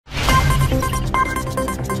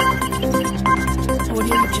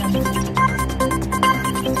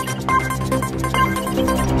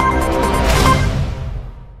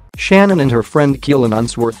Shannen and her friend Keelan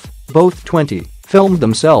Unsworth, both 20, filmed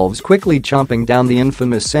themselves quickly chomping down the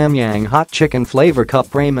infamous Samyang hot chicken flavor cup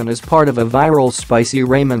ramen as part of a viral spicy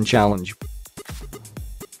ramen challenge.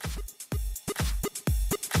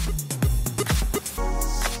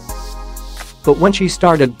 But when she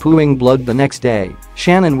started pooing blood the next day,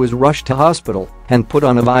 Shannen was rushed to hospital and put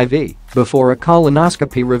on a IV before a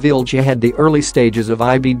colonoscopy revealed she had the early stages of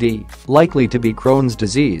IBD, likely to be Crohn's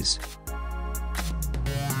disease.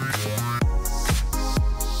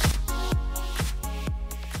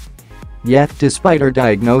 Yet, despite her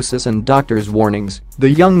diagnosis and doctor's warnings, the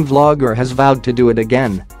young vlogger has vowed to do it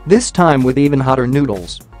again, this time with even hotter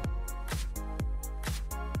noodles.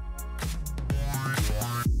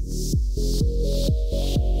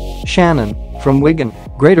 Shannen, from Wigan,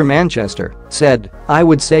 Greater Manchester, said, "I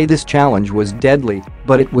would say this challenge was deadly,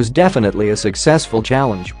 but it was definitely a successful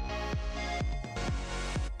challenge.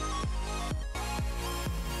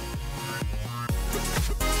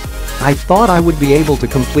 I thought I would be able to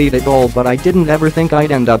complete it all, but I didn't ever think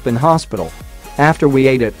I'd end up in hospital. After we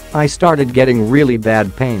ate it, I started getting really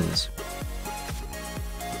bad pains.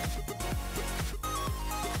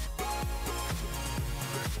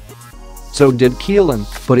 So did Keelan,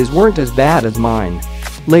 but his weren't as bad as mine.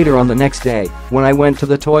 Later on the next day, when I went to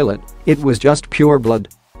the toilet, it was just pure blood.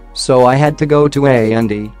 So I had to go to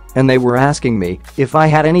A&E, and they were asking me if I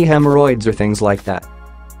had any hemorrhoids or things like that.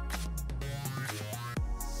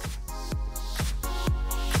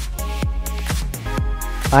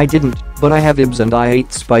 I didn't, but I have IBS and I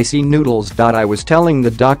ate spicy noodles. I was telling the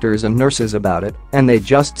doctors and nurses about it, and they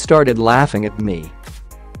just started laughing at me.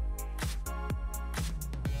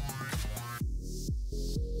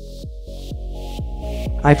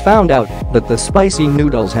 I found out that the spicy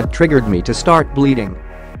noodles had triggered me to start bleeding.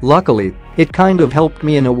 Luckily, it kind of helped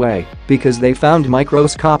me in a way, because they found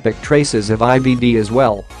microscopic traces of IBD as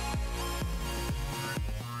well.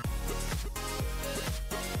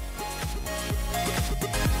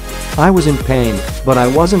 I was in pain, but I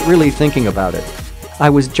wasn't really thinking about it. I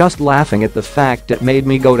was just laughing at the fact it made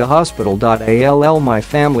me go to hospital.All. My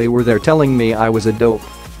family were there telling me I was a dope.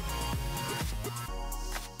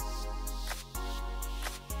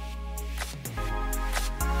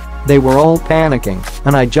 They were all panicking,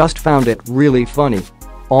 and I just found it really funny.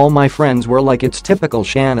 All my friends were like, "It's typical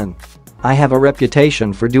Shannen. I have a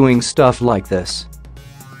reputation for doing stuff like this."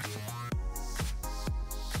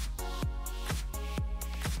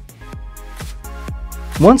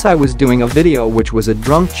 Once I was doing a video which was a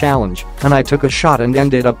drunk challenge, and I took a shot and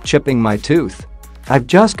ended up chipping my tooth. I've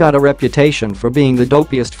just got a reputation for being the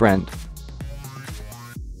dopiest friend.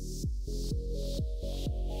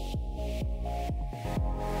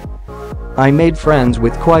 I made friends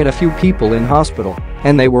with quite a few people in hospital,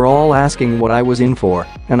 and they were all asking what I was in for,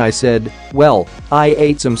 and I said, "Well, I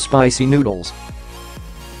ate some spicy noodles."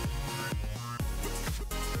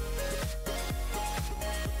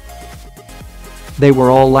 They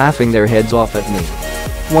were all laughing their heads off at me.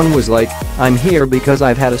 One was like, "I'm here because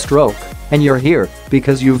I've had a stroke, and you're here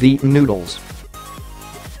because you've eaten noodles."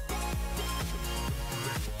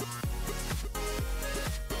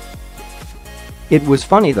 It was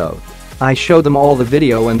funny though. I showed them all the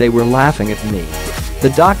video and they were laughing at me.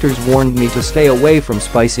 The doctors warned me to stay away from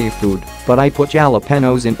spicy food, but I put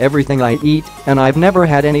jalapenos in everything I eat, and I've never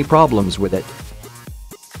had any problems with it.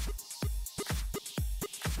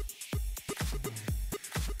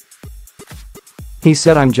 He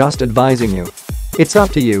said, "I'm just advising you. It's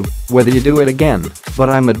up to you whether you do it again,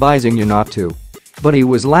 but I'm advising you not to." But he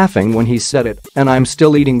was laughing when he said it, and I'm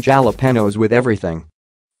still eating jalapenos with everything.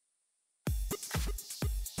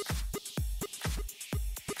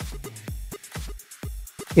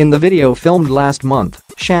 In the video filmed last month,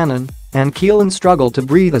 Shannen and Keelan struggle to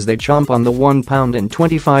breathe as they chomp on the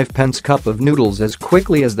 £1.25 cup of noodles as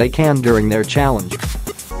quickly as they can during their challenge.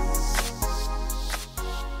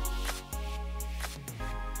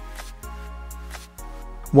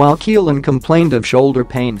 While Keelan complained of shoulder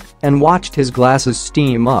pain and watched his glasses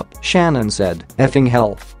steam up, Shannen said, "Effing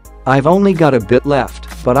hell. I've only got a bit left,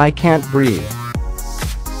 but I can't breathe."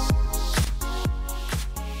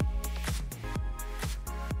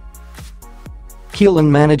 Keelan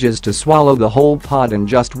manages to swallow the whole pod in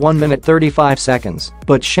just 1 minute 35 seconds,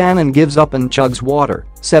 but Shannen gives up and chugs water,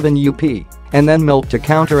 7 up, and then milk to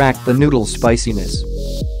counteract the noodle spiciness.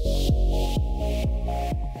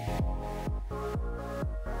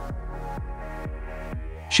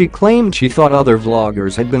 She claimed she thought other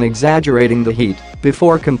vloggers had been exaggerating the heat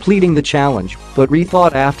before completing the challenge, but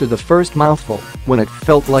rethought after the first mouthful when it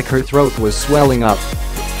felt like her throat was swelling up.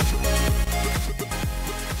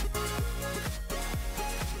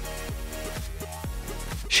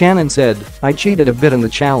 Shannen said, "I cheated a bit in the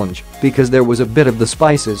challenge because there was a bit of the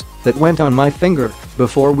spices that went on my finger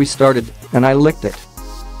before we started and I licked it.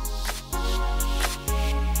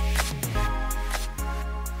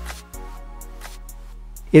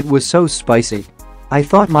 It was so spicy. I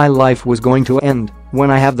thought my life was going to end when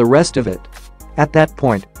I have the rest of it." At that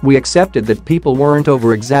point, we accepted that people weren't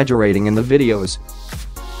over-exaggerating in the videos.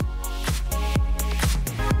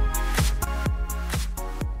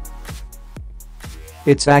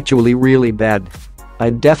 "It's actually really bad.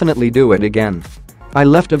 I'd definitely do it again. I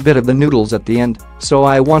left a bit of the noodles at the end, so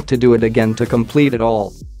I want to do it again to complete it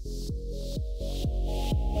all."